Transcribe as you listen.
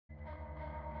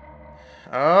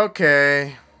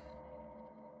Okay.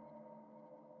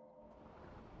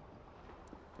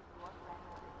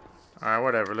 Alright,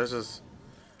 whatever. Let's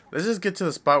just get to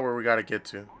the spot where we gotta get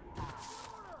to.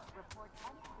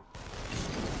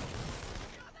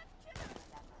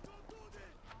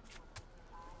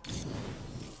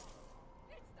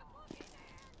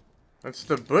 It's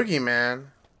the boogeyman.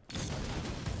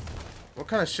 What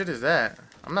kind of shit is that?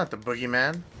 I'm not the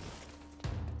boogeyman.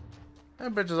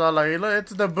 That bitch is all like, look,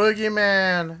 it's the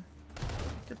boogeyman.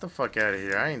 Get the fuck out of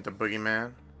here. I ain't the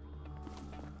boogeyman.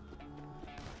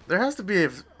 There has to be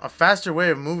a faster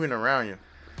way of moving around you.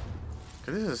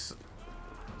 Cause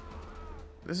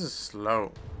this is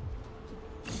slow.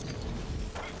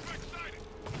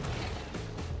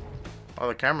 All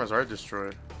the cameras are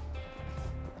destroyed.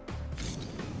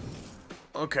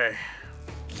 Okay.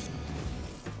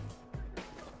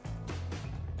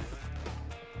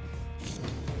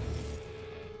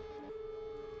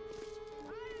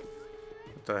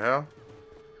 What the hell?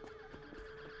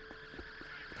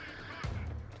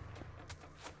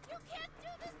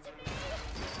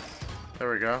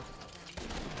 There we go.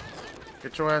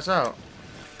 Get your ass out.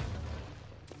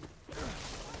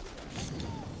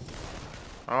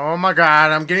 Oh my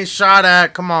god, I'm getting shot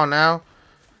at. Come on now.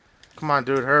 Come on,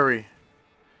 dude, hurry.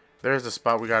 There's the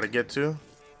spot we gotta get to.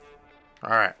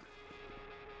 Alright.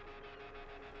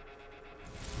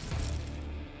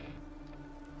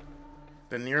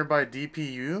 The nearby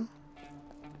DPU?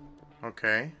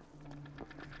 Okay.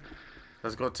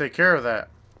 Let's go take care of that.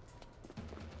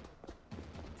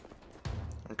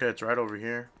 Okay, it's right over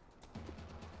here.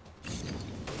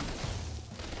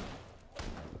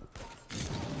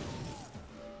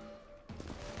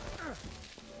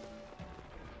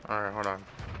 Alright, hold on.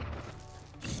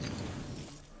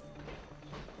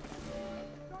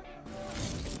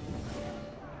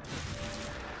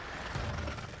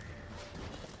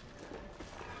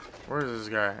 Where is this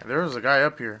guy? There was a guy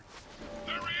up here.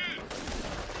 There he is.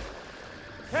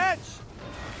 Catch!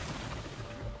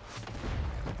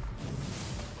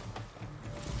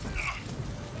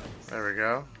 There we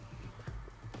go.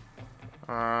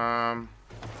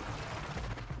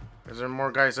 Is there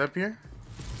more guys up here?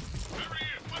 There he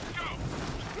is. Let's go.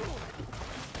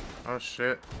 Oh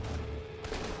shit.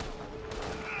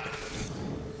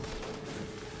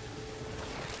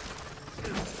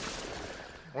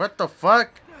 What the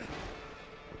fuck?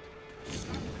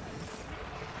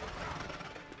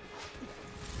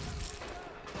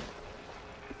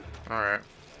 Alright.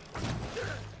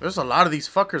 There's a lot of these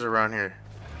fuckers around here.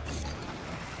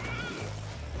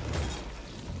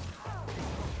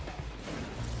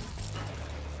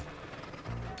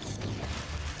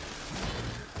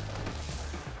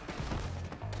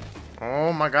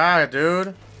 Oh my god,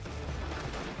 dude.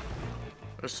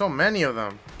 There's so many of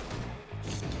them.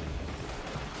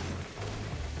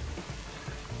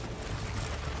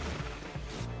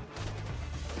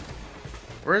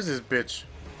 Where is this bitch?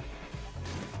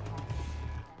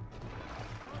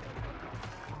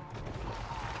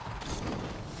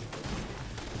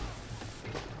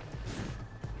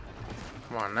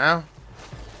 Come on now.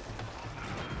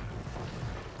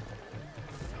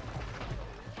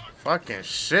 Fucking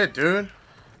shit, dude.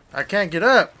 I can't get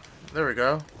up. There we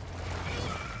go.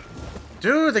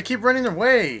 Dude, they keep running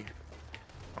away.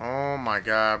 Oh my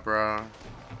god, bro.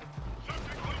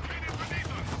 Subject located beneath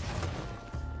us.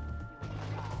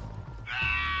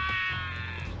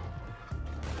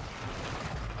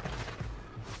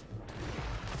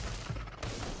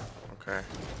 Okay.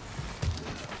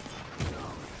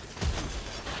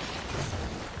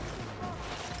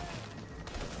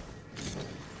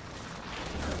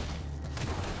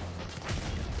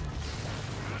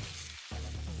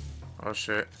 Oh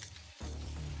shit.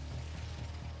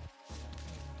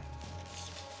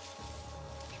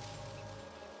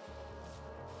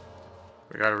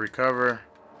 We gotta recover.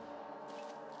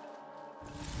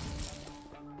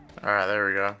 Alright, there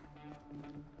we go.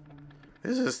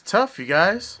 This is tough, you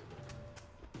guys.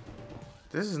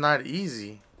 This is not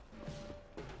easy.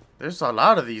 There's a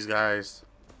lot of these guys.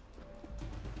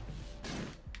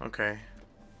 Okay.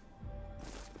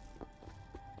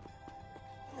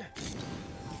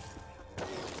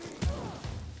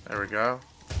 There we go.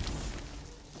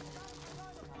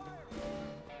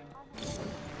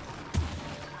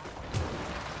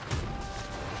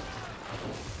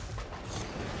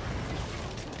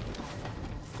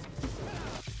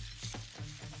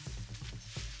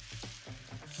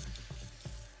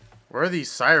 Where are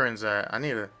these sirens at? I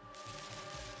need to...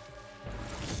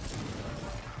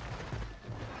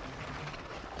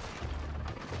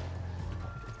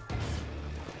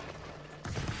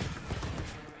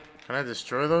 Can I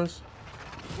destroy those?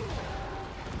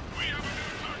 We have an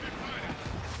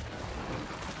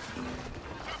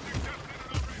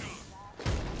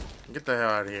Get the hell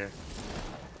out of here.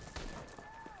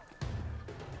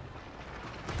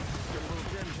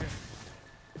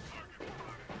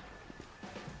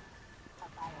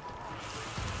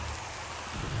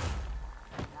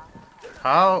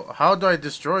 How do I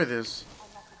destroy this?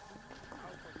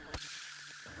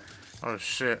 Oh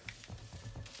shit.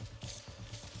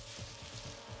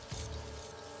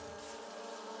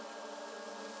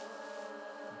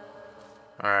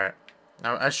 Alright.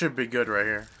 Now I should be good right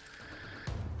here.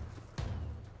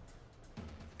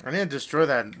 I need to destroy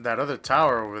that other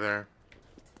tower over there.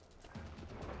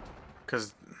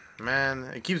 Cause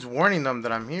man, it keeps warning them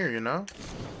that I'm here, you know?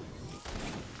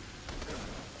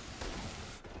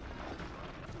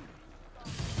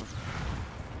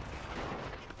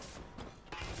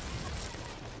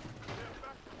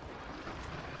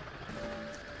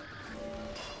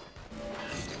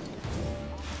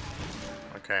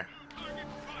 Okay.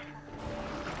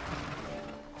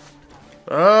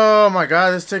 Oh my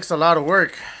god, this takes a lot of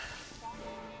work.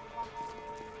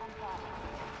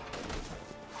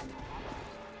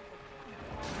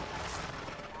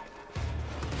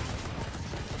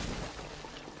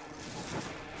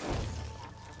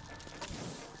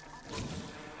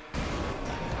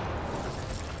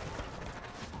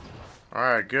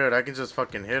 Alright, good. I can just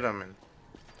fucking hit them and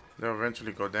they'll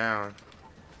eventually go down.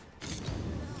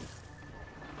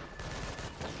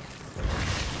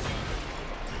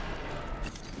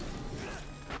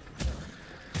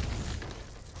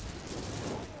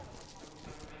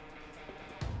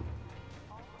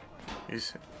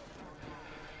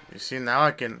 You see, now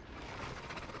I can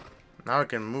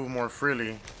move more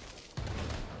freely.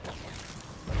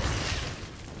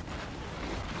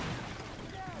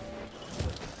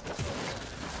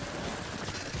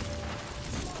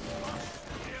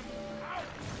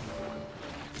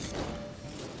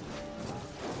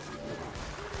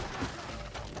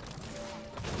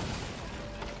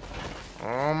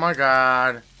 Oh my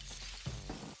god.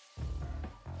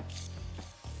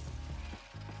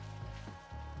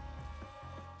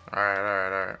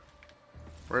 Alright.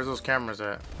 Where's those cameras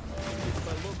at?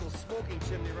 My local smoking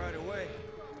chimney right away.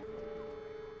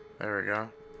 There we go.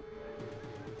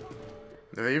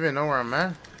 Do they even know where I'm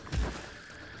at?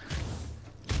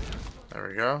 There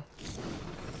we go.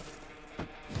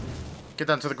 Get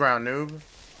down to the ground, noob.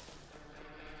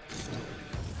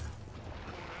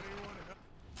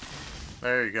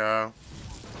 There you go.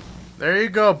 There you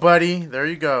go, buddy. There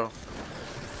you go.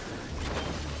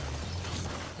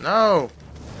 No.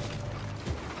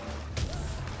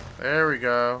 There we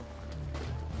go.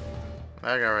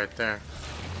 That guy right there.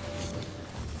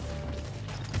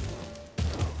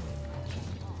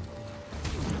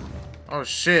 Oh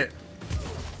shit.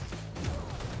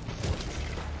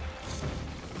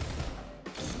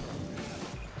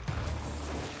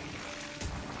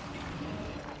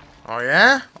 Oh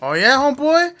yeah? Oh yeah,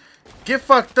 homeboy? Get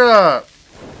fucked up.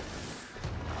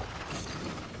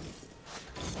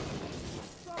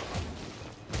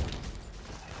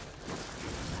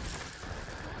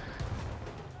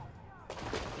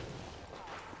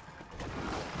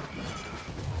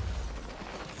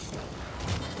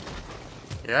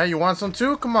 Yeah, you want some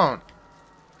too? Come on.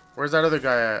 Where's that other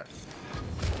guy at?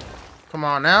 Come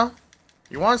on now.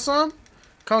 You want some?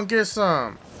 Come get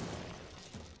some.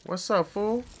 What's up,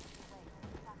 fool?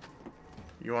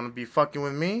 You want to be fucking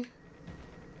with me?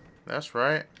 That's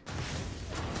right.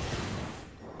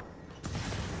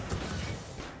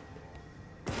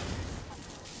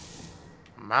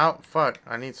 I'm out. Fuck.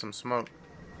 I need some smoke.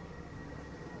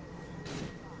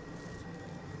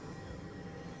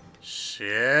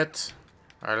 Shit.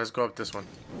 Alright, let's go up this one.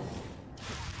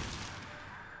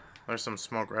 There's some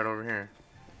smoke right over here.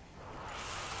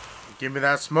 Give me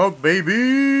that smoke,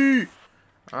 baby!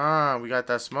 Ah, we got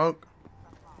that smoke.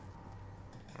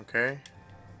 Okay.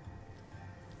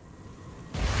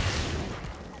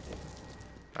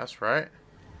 That's right.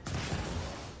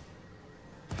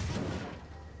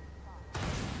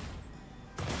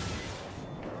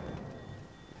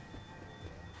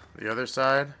 The other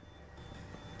side.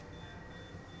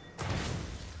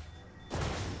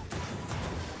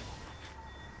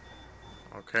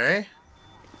 Okay.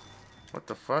 What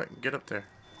the fuck? Get up there.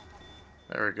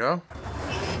 There we go.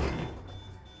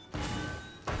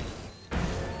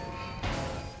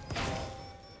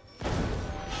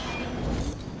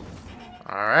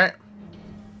 Alright.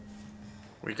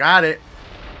 We got it.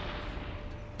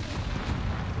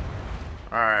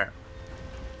 Alright.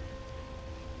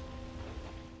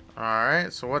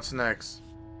 Alright, so what's next?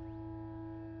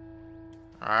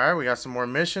 Alright, we got some more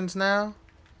missions now.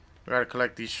 We gotta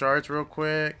collect these shards real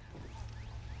quick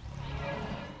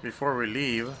before we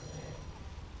leave.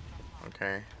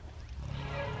 Okay.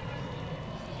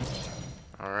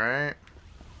 Alright.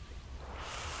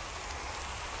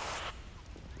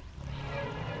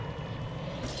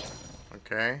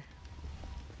 Okay.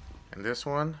 And this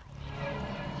one.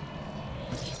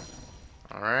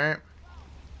 Alright.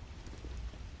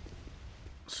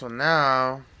 So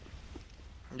now,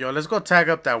 yo, let's go tag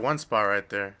up that one spot right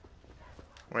there.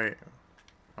 Wait.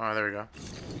 Oh, there we go.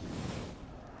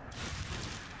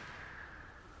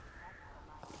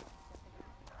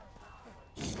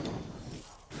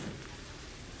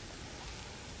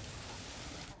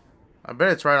 I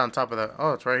bet it's right on top of that.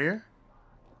 Oh, it's right here?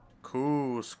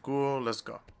 Cool, school. Let's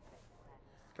go.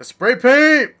 Let's spray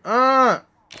paint!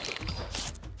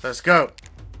 Let's go.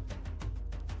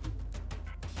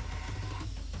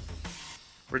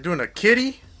 We're doing a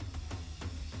kitty.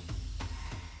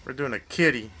 We're doing a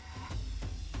kitty.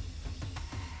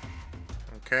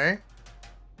 Okay.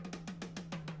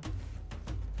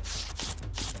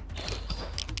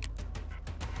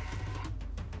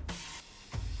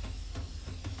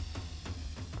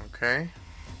 Okay.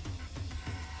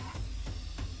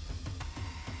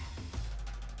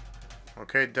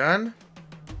 Okay, done.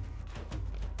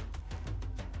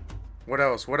 What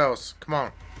else? What else? Come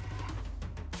on.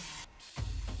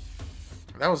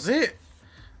 That was it.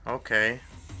 Okay.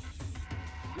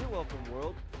 You're welcome,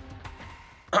 world.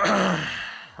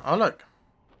 Oh, look.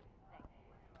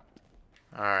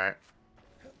 Alright.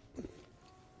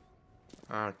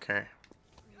 Okay.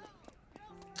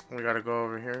 We gotta go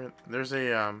over here. There's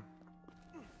a,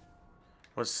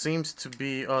 what seems to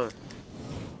be, oh,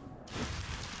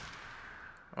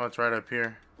 it's right up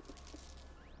here.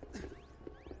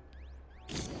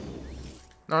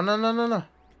 No, no, no, no, no.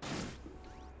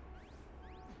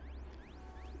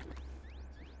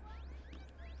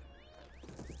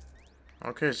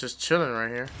 Okay, it's just chilling right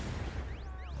here.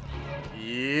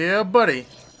 Yeah, buddy.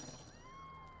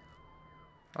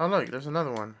 Oh, look, there's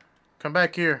another one. Come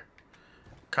back here.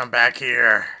 Come back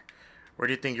here. Where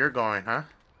do you think you're going, huh?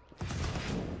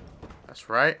 That's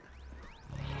right.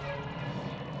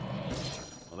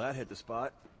 Well, that hit the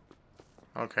spot.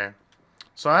 Okay.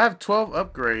 So I have 12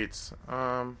 upgrades.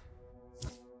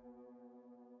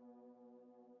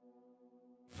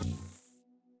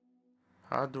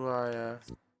 How do I,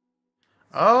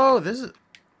 Oh, this is...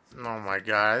 Oh my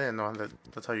god, I didn't know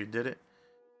that's how you did it.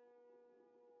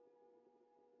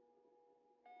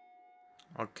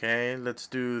 Okay, let's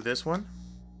do this one.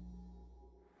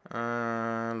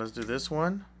 Let's do this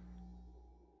one.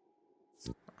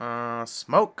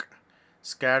 Smoke.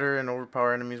 Scatter and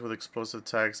overpower enemies with explosive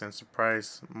attacks and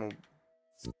surprise mode.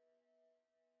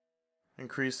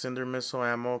 Increase cinder missile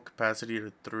ammo capacity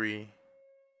to 3.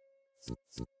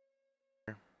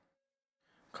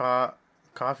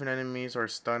 Coughing enemies are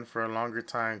stunned for a longer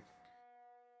time.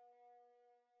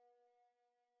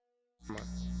 Come on.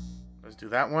 Let's do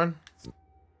that one.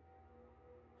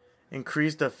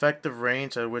 Increase the effective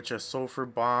range at which a sulfur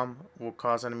bomb will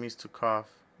cause enemies to cough.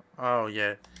 Oh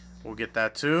yeah, we'll get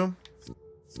that too.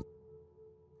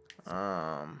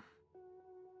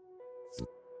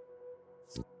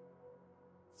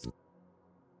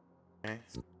 Okay.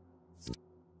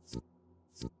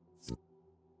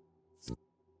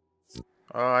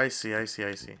 Oh, I see.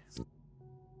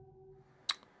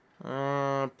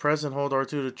 Press and hold R2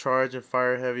 to charge and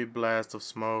fire heavy blast of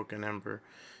smoke and ember.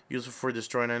 Useful for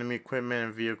destroying enemy equipment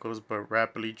and vehicles, but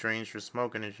rapidly drains your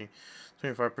smoke energy.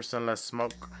 25% less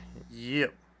smoke.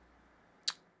 Yep.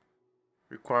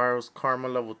 Requires karma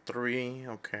level 3.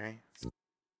 Okay.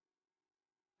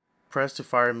 Press to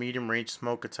fire medium range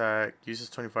smoke attack. Uses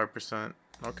 25%.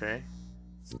 Okay.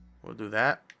 We'll do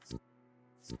that.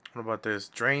 What about this?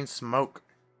 Drain smoke.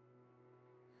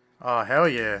 Oh, hell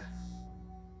yeah.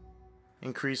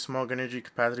 Increase smoke energy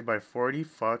capacity by 40.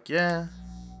 Fuck yeah.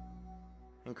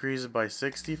 Increase it by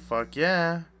 60. Fuck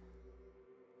yeah.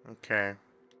 Okay.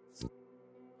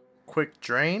 Quick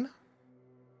drain.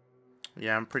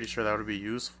 Yeah, I'm pretty sure that would be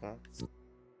useful.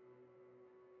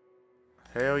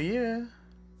 Hell yeah.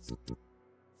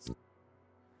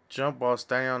 Jump while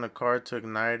standing on the car to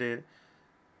ignite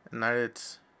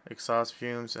its exhaust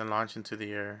fumes and launch into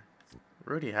the air.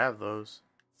 We already have those.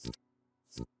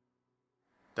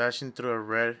 Dashing through a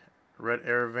red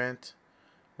air vent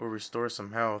will restore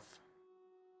some health.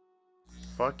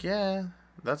 Fuck yeah.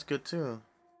 That's good too.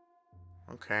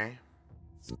 Okay.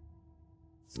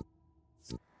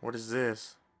 What is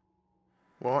this?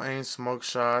 Well-aimed smoke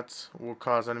shots will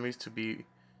cause enemies to be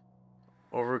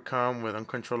overcome with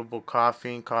uncontrollable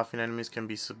coughing. Coughing enemies can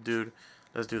be subdued.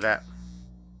 Let's do that.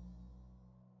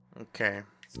 Okay.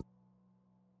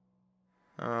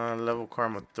 Level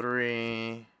karma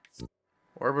 3.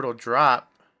 Orbital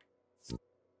drop.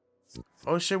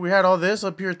 Oh shit, we had all this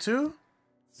up here too?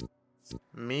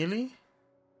 Melee?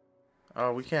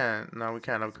 Oh, we can't. No, we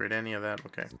can't upgrade any of that.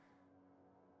 Okay.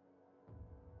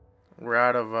 We're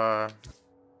out of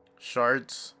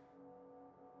shards.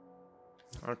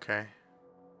 Okay.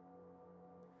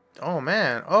 Oh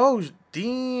man. Oh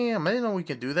damn. I didn't know we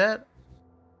could do that.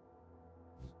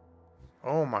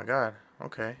 Oh my god.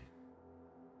 Okay.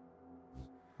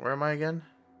 Where am I again?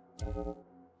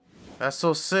 That's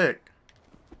so sick.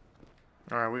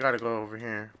 Alright, we gotta go over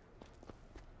here.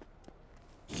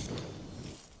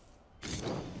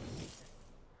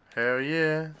 Hell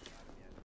yeah.